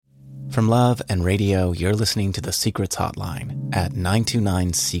From love and radio, you're listening to the Secrets Hotline at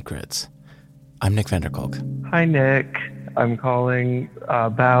 929-SECRETS. I'm Nick Vanderkolk. Hi, Nick. I'm calling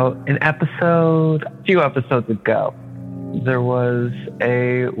about a few episodes ago. There was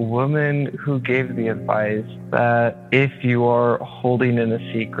a woman who gave the advice that if you are holding in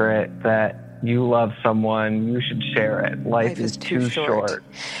a secret that you love someone, you should share it. Life is too short.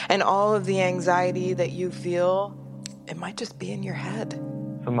 And all of the anxiety that you feel, it might just be in your head.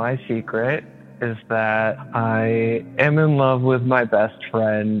 So my secret is that I am in love with my best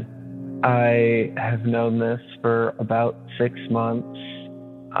friend. I have known this for about 6 months.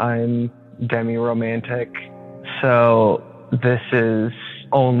 I'm demi-romantic. So this is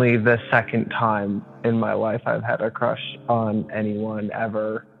only the second time in my life I've had a crush on anyone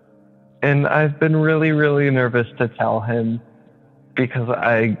ever. And I've been really, really nervous to tell him because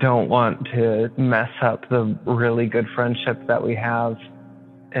I don't want to mess up the really good friendship that we have.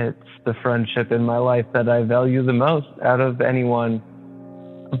 It's the friendship in my life that I value the most out of anyone.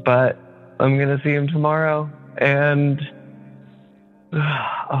 But I'm going to see him tomorrow, and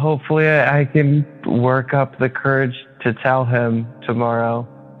hopefully I can work up the courage to tell him tomorrow.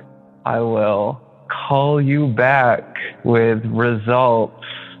 I will call you back with results.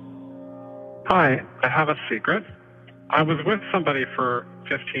 Hi, I have a secret. I was with somebody for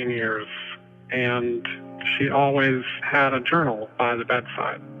 15 years, and she always had a journal by the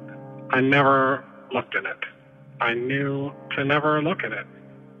bedside. I never looked in it. I knew to never look in it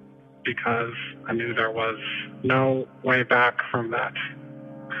because I knew there was no way back from that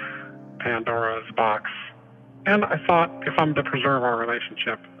Pandora's box. And I thought if I'm to preserve our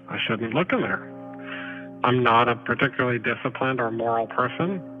relationship, I shouldn't look in there. I'm not a particularly disciplined or moral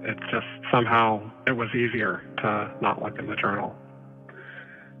person. It's just somehow it was easier to not look in the journal.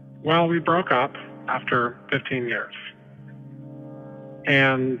 Well, we broke up after 15 years.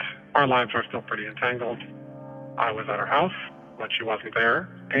 And our lives are still pretty entangled. I was at her house when she wasn't there.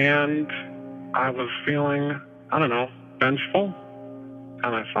 And I was feeling, vengeful.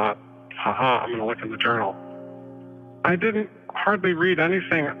 And I thought, I'm going to look in the journal. I didn't hardly read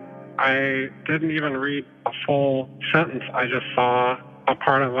anything. I didn't even read a full sentence. I just saw a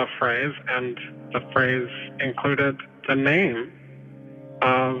part of a phrase, and the phrase included the name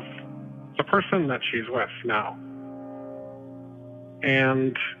of the person that she's with now.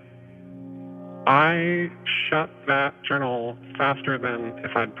 And I shut that journal faster than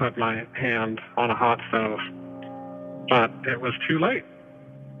if I'd put my hand on a hot stove. But it was too late.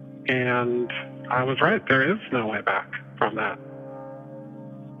 And I was right. There is no way back from that.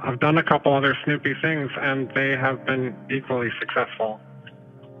 I've done a couple other snoopy things, and they have been equally successful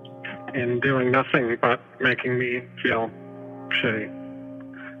in doing nothing but making me feel shitty.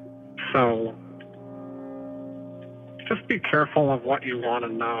 So just be careful of what you want to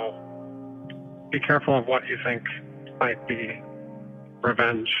know. Be careful of what you think might be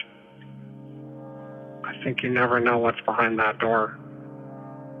revenge. I think you never know what's behind that door.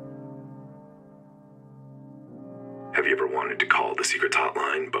 Have you ever wanted to call the Secrets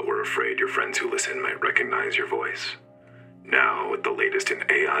Hotline, but were afraid your friends who listen might recognize your voice? Now, with the latest in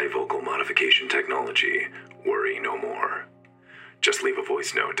AI vocal modification technology, worry no more. Just leave a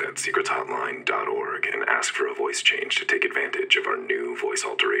voice note at secretshotline.org and ask for a voice change to take advantage of our new voice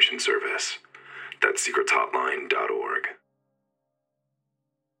alteration service. That's secretshotline.org.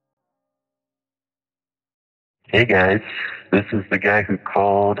 Hey guys, this is the guy who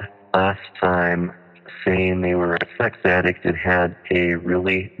called last time saying they were a sex addict and had a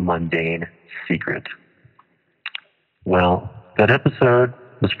really mundane secret. Well, that episode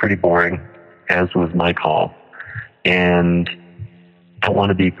was pretty boring, as was my call. And I don't want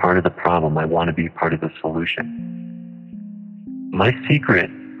to be part of the problem. I want to be part of the solution. My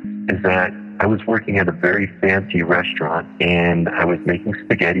secret is that I was working at a very fancy restaurant and I was making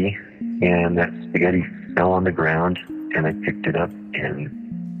spaghetti, and that spaghetti fell on the ground, and I picked it up and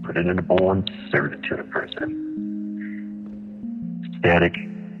put it in a bowl and served it to the person. Static,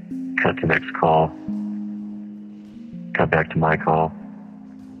 cut to next call, cut back to my call.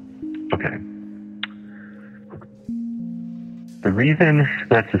 Okay. The reason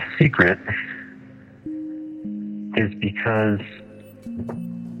that's a secret is because...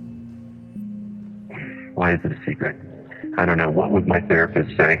 Why is it a secret? I don't know. What would my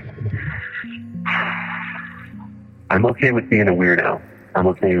therapist say? I'm okay with being a weirdo. I'm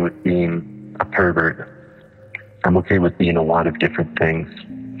okay with being a pervert. I'm okay with being a lot of different things.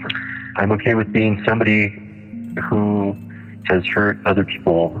 I'm okay with being somebody who has hurt other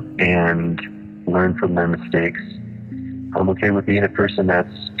people and learned from their mistakes. I'm okay with being a person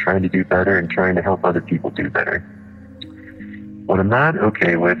that's trying to do better and trying to help other people do better. What I'm not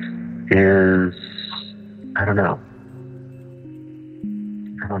okay with is, I don't know.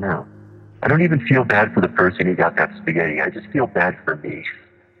 I don't even feel bad for the person who got that spaghetti. I just feel bad for me.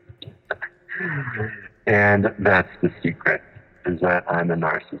 And that's the secret, is that I'm a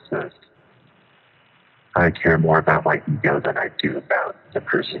narcissist. I care more about my ego than I do about the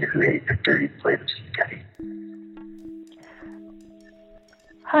person who ate a dirty plate of spaghetti.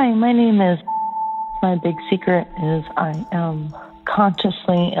 Hi, my name is... My big secret is I am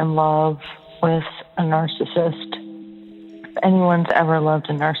consciously in love with a narcissist. If anyone's ever loved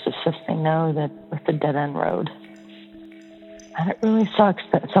a narcissist, they know that it's a dead-end road. And it really sucks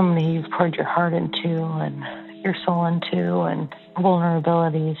that somebody you've poured your heart into and your soul into and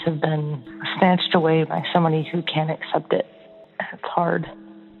vulnerabilities have been snatched away by somebody who can't accept it. It's hard.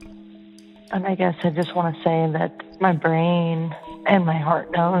 And I guess I just want to say that my brain and my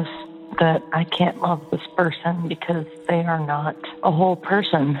heart knows that I can't love this person because they are not a whole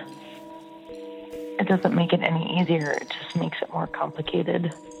person. It doesn't make it any easier. It just makes it more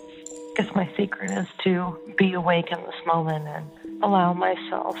complicated. I guess my secret is to be awake in this moment and allow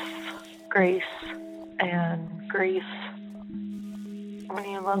myself grace and grief. When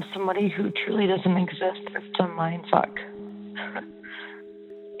you love somebody who truly doesn't exist, it's a mindfuck.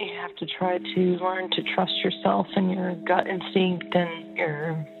 You have to try to learn to trust yourself and your gut instinct and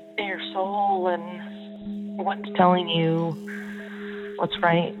your soul and what's telling you what's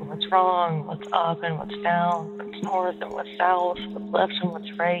right and what's wrong, what's up and what's down, what's north and what's south, what's left and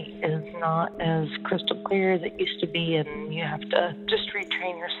what's right is not as crystal clear as it used to be, and you have to just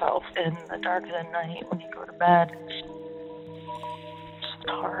retrain yourself in the dark of the night when you go to bed. It's just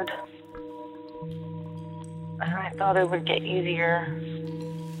hard. And I thought it would get easier.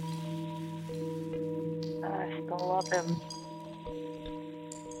 And I still love him.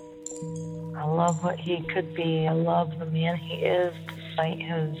 I love what he could be. I love the man he is, despite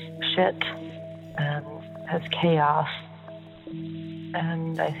his shit and his chaos.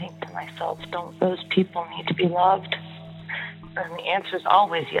 And I think to myself, don't those people need to be loved? And the answer is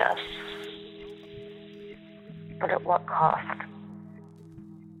always yes. But at what cost?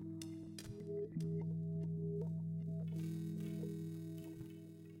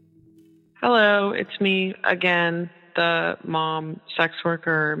 Hello, it's me again, the mom, sex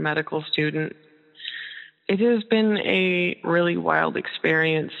worker, medical student. It has been a really wild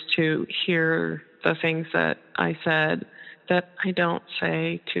experience to hear the things that I said that I don't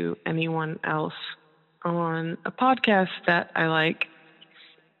say to anyone else on a podcast that I like.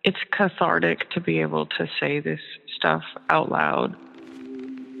 It's cathartic to be able to say this stuff out loud.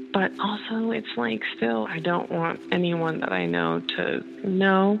 But also, it's like still, I don't want anyone that I know to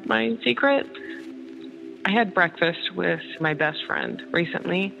know my secret. I had breakfast with my best friend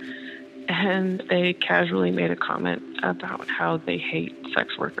recently, and they casually made a comment about how they hate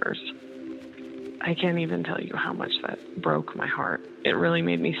sex workers. I can't even tell you how much that broke my heart. It really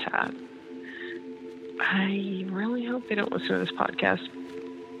made me sad. I really hope they don't listen to this podcast.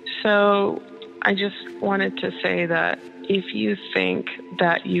 So I just wanted to say that if you think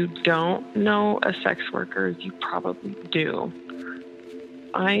that you don't know a sex worker, you probably do.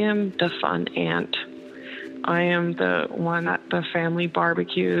 I am the fun aunt. I am the one at the family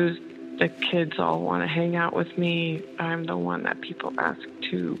barbecues. The kids all want to hang out with me. I'm the one that people ask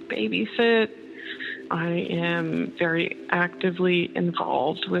to babysit. I am very actively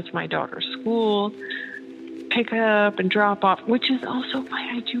involved with my daughter's school, pick up and drop off, which is also why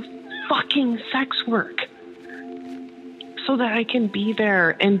I do fucking sex work. So that I can be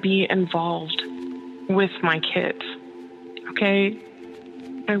there and be involved with my kids. Okay?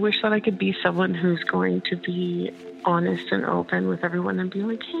 I wish that I could be someone who's going to be honest and open with everyone and be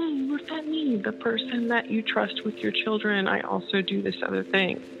like, hey, look at me, the person that you trust with your children. I also do this other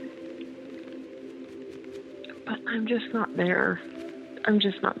thing. But I'm just not there. I'm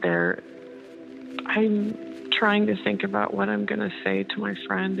just not there. I'm trying to think about what I'm going to say to my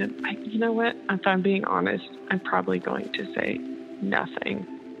friend. And you know what? If I'm being honest, I'm probably going to say nothing.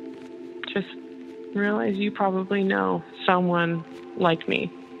 Just realize you probably know someone like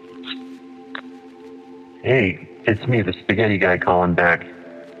me. Hey, it's me, the spaghetti guy, calling back.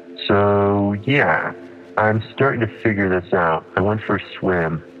 So, yeah, I'm starting to figure this out. I went for a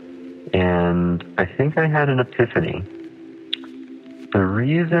swim, and I think I had an epiphany. The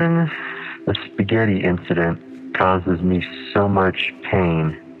reason the spaghetti incident causes me so much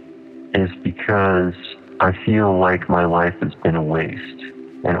pain is because I feel like my life has been a waste.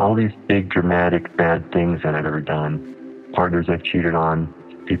 And all these big, dramatic, bad things that I've ever done, partners I've cheated on,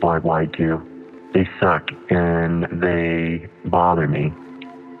 people I've lied to, they suck and they bother me.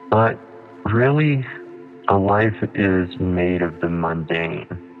 But really, a life is made of the mundane.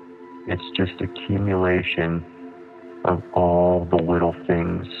 It's just accumulation of all the little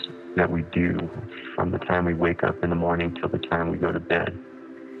things that we do from the time we wake up in the morning till the time we go to bed.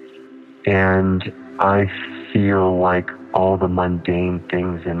 And I feel like all the mundane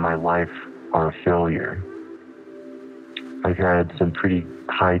things in my life are a failure. I've had some pretty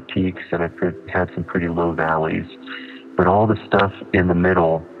high peaks and I've had some pretty low valleys, but all the stuff in the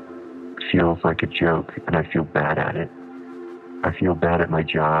middle feels like a joke, and I feel bad at it. I feel bad at my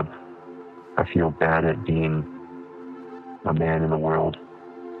job. I feel bad at being a man in the world.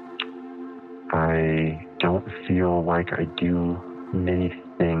 I don't feel like I do many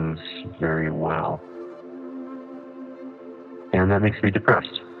things very well. And that makes me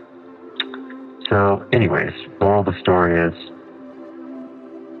depressed. So anyways, the moral of the story is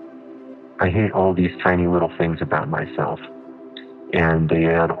I hate all these tiny little things about myself. And they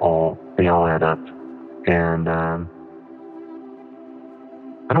all add up. And I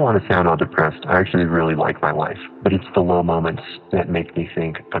don't want to sound all depressed. I actually really like my life. But it's the low moments that make me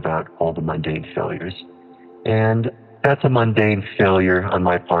think about all the mundane failures. And that's a mundane failure on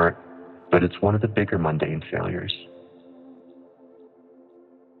my part, but it's one of the bigger mundane failures.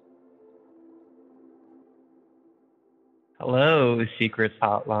 Hello, Secrets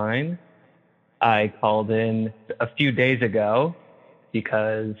Hotline. I called in a few days ago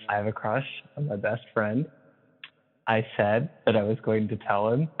because I have a crush on my best friend. I said that I was going to tell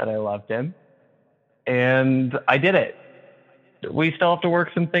him that I loved him, and I did it. We still have to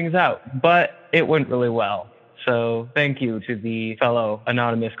work some things out, but it went really well. So thank you to the fellow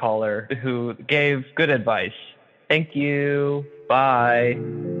anonymous caller who gave good advice. Thank you. Bye.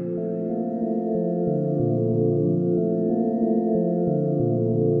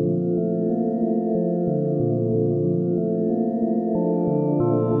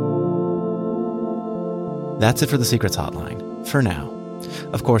 That's it for the Secrets Hotline, for now.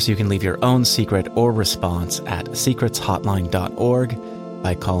 Of course, you can leave your own secret or response at secretshotline.org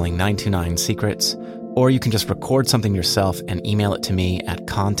by calling 929-SECRETS, or you can just record something yourself and email it to me at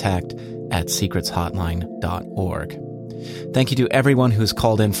contact@secretshotline.org. Thank you to everyone who's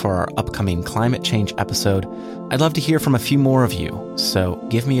called in for our upcoming climate change episode. I'd love to hear from a few more of you, so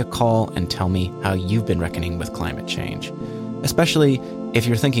give me a call and tell me how you've been reckoning with climate change, especially if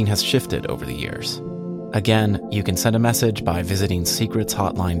your thinking has shifted over the years. Again, you can send a message by visiting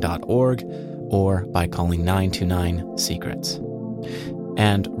secretshotline.org or by calling 929-SECRETS.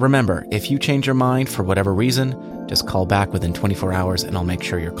 And remember, if you change your mind for whatever reason, just call back within 24 hours and I'll make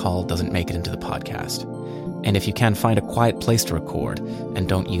sure your call doesn't make it into the podcast. And if you can find a quiet place to record and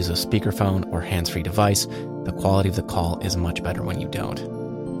don't use a speakerphone or hands-free device, the quality of the call is much better when you don't.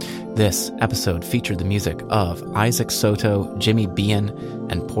 This episode featured the music of Isaac Soto, Jimmy Bien,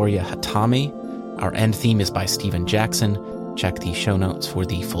 and Porya Hatami. Our end theme is by Steven Jackson. Check the show notes for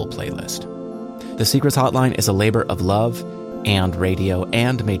the full playlist. The Secrets Hotline is a labor of love and radio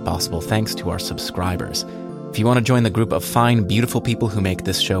and made possible thanks to our subscribers. If you want to join the group of fine, beautiful people who make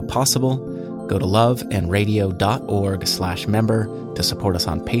this show possible, go to loveandradio.org/member to support us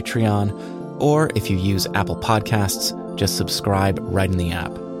on Patreon, or if you use Apple Podcasts, just subscribe right in the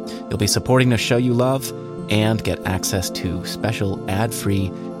app. You'll be supporting the show you love and get access to special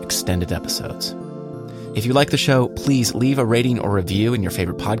ad-free extended episodes. If you like the show, please leave a rating or review in your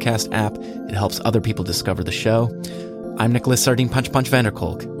favorite podcast app. It helps other people discover the show. I'm Nicholas Sardine Punch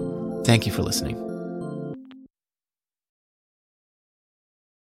Vanderkolk. Thank you for listening.